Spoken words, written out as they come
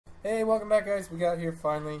Hey, welcome back, guys. We got here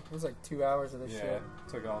finally. It was like 2 hours of this shit.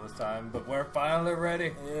 Took all this time, but we're finally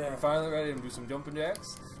ready. Yeah. We're finally ready to do some jumping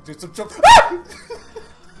jacks. Do some jump. Are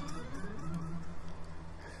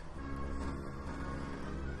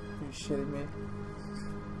you shitting me?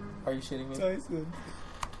 Are you shitting me?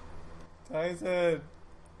 Tyson.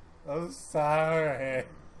 I'm sorry.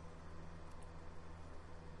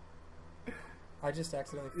 I just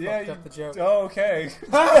accidentally fucked up the joke. Oh, okay.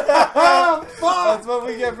 That's what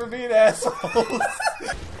we get for being assholes.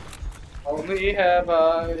 Only have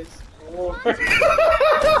eyes for...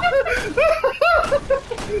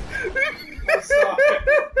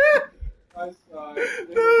 I'm sorry.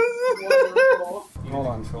 Wonderful. Hold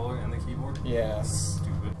on. Controller and the keyboard? Yeah.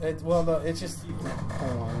 Stupid. Well, no, it's just...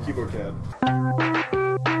 Hold on. Keyboard cat.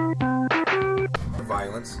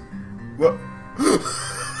 Violence. What?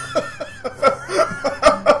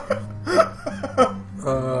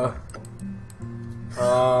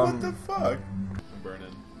 What the fuck? I'm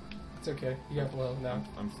burning. It's okay. You got blow now.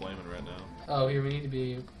 I'm flaming right now. Oh, here, we need to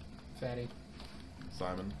be fatty.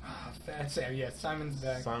 Simon. Fat Sam, yeah, Simon's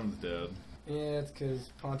back. Simon's dead. Yeah, it's because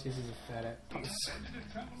Pontius is a fat ass.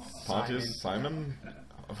 Pontius? Simon?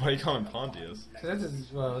 Why are you calling him Pontius? That's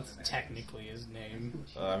his, well, it's technically his name.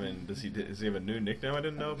 I mean, does he have a new nickname I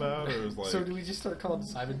didn't know about, or is like? So do we just start calling him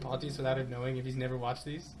Simon Pontius without him knowing if he's never watched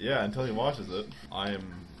these? Yeah, until he watches it. I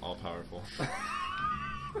am all powerful,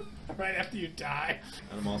 Right after you die.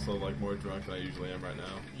 and I'm also like more drunk than I usually am right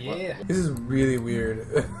now. Yeah. This is really weird.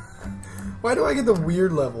 Why do I get the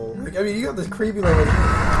weird level? Like, I mean, you got this creepy level.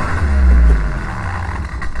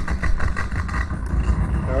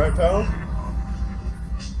 Alright, pal?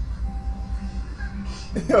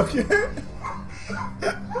 You okay?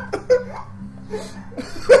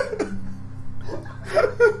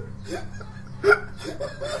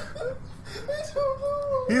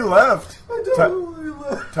 He left. I don't know why he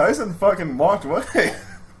left. Tyson fucking walked away.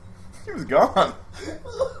 He was gone.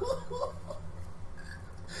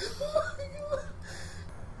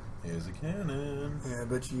 Here's a cannon. Yeah, I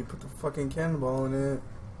bet you put the fucking cannonball in it.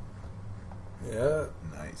 Yeah.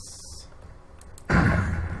 Nice.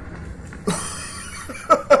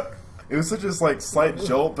 It was such a like slight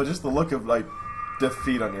jolt, but just the look of like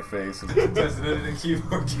defeat on your face. Tyson editing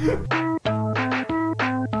keyboard.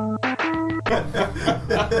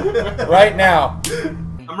 Right now.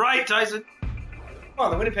 I'm right, Tyson. Come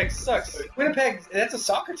on, the Winnipeg sucks. Winnipeg, that's a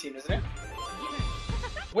soccer team, isn't it?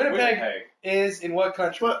 Winnipeg is in what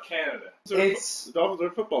country? What? Canada. It's the Dolphins are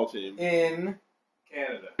a football team. in...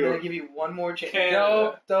 Canada. I'm gonna give you one more chance.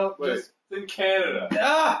 Canada. Don't Wait, just... it's in Canada.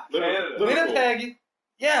 Ah! Canada. Winnipeg...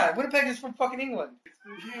 Yeah, Winnipeg is from fucking England.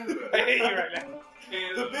 Canada. I hate you right now.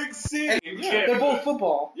 Canada. The big C. And they're both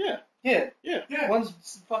football. Yeah. Yeah. Yeah. One's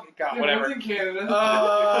fucking... God, whatever. It's in Canada.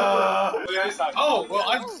 Oh, well,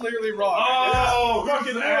 I'm clearly wrong. Oh,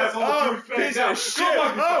 fucking asshole. Oh, piece of shit.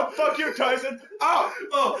 Oh, fuck you, Tyson. Oh,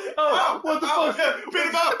 what the fuck? Beat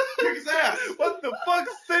him up. Kick his ass. What the fuck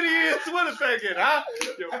city is Winnipeg in, huh?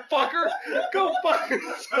 You fucker. Go fuck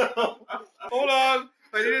yourself. Hold on.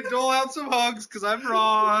 I need to dole out some hugs because I'm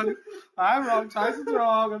wrong. I'm wrong. Tyson's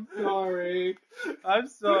wrong. I'm sorry. I'm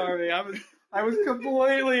sorry. I was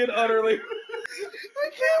completely and utterly... I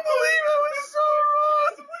can't believe I was so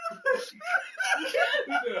wrong.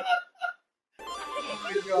 Oh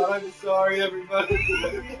my god, I'm sorry, everybody.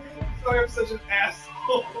 I'm sorry I'm such an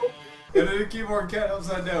asshole. Editing keyboard cat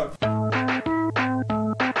upside down.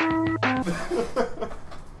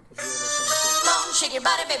 Shake your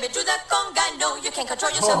body, baby, do that conga. No, you can't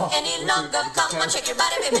control yourself any longer. Come on, shake your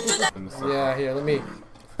body, baby, do that. Yeah, here, let me...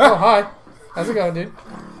 Oh, hi. How's it going, dude?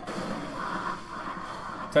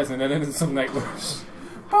 Tyson editing some Nightwish.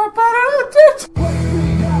 I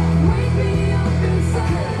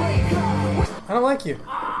don't like you.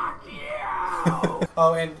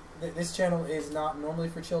 Oh, and this channel is not normally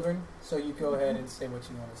for children, so you go ahead and say what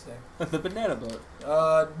you want to say. The banana boat.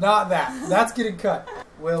 Not that. That's getting cut.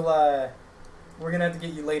 We're gonna have to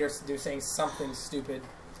get you later to do saying something stupid.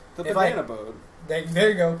 The If banana boat. There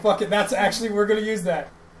you go. Fuck it. That's actually, we're gonna use that.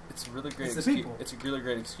 It's a really great It's the people. It's a really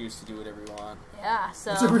great excuse to do whatever you want. Yeah,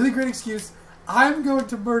 so... It's a really great excuse. I'm going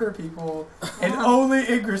to murder people, and only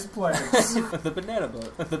Ingress players. The banana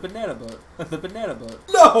boat. The banana boat. The banana boat.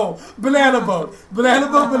 No! Banana boat. Banana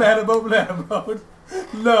boat, banana boat, banana boat.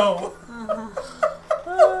 No.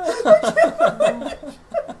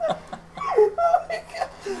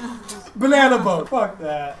 Banana boat. Fuck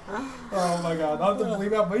that. Oh my god. I'll have to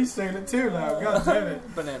bleep out me saying it too now. God damn it.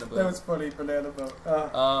 Banana boat. That was funny. Banana boat.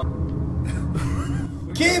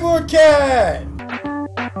 Keyboard cat!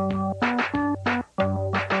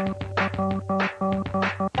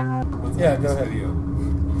 Yeah, go ahead. Video.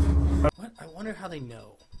 how they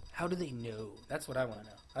know. How do they know? That's what I want to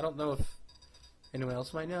know. I don't know if anyone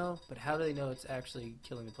else might know, but how do they know it's actually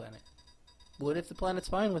killing the planet? What if the planet's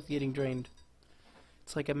fine with getting drained?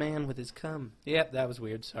 It's like a man with his cum. Yep, that was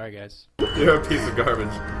weird. Sorry, guys. You're a piece of garbage.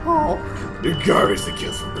 Oh. You're garbage that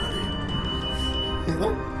kills somebody. He's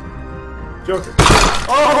like, Joker.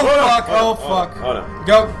 Oh, fuck. Oh, fuck. Oh, no.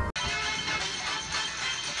 Go.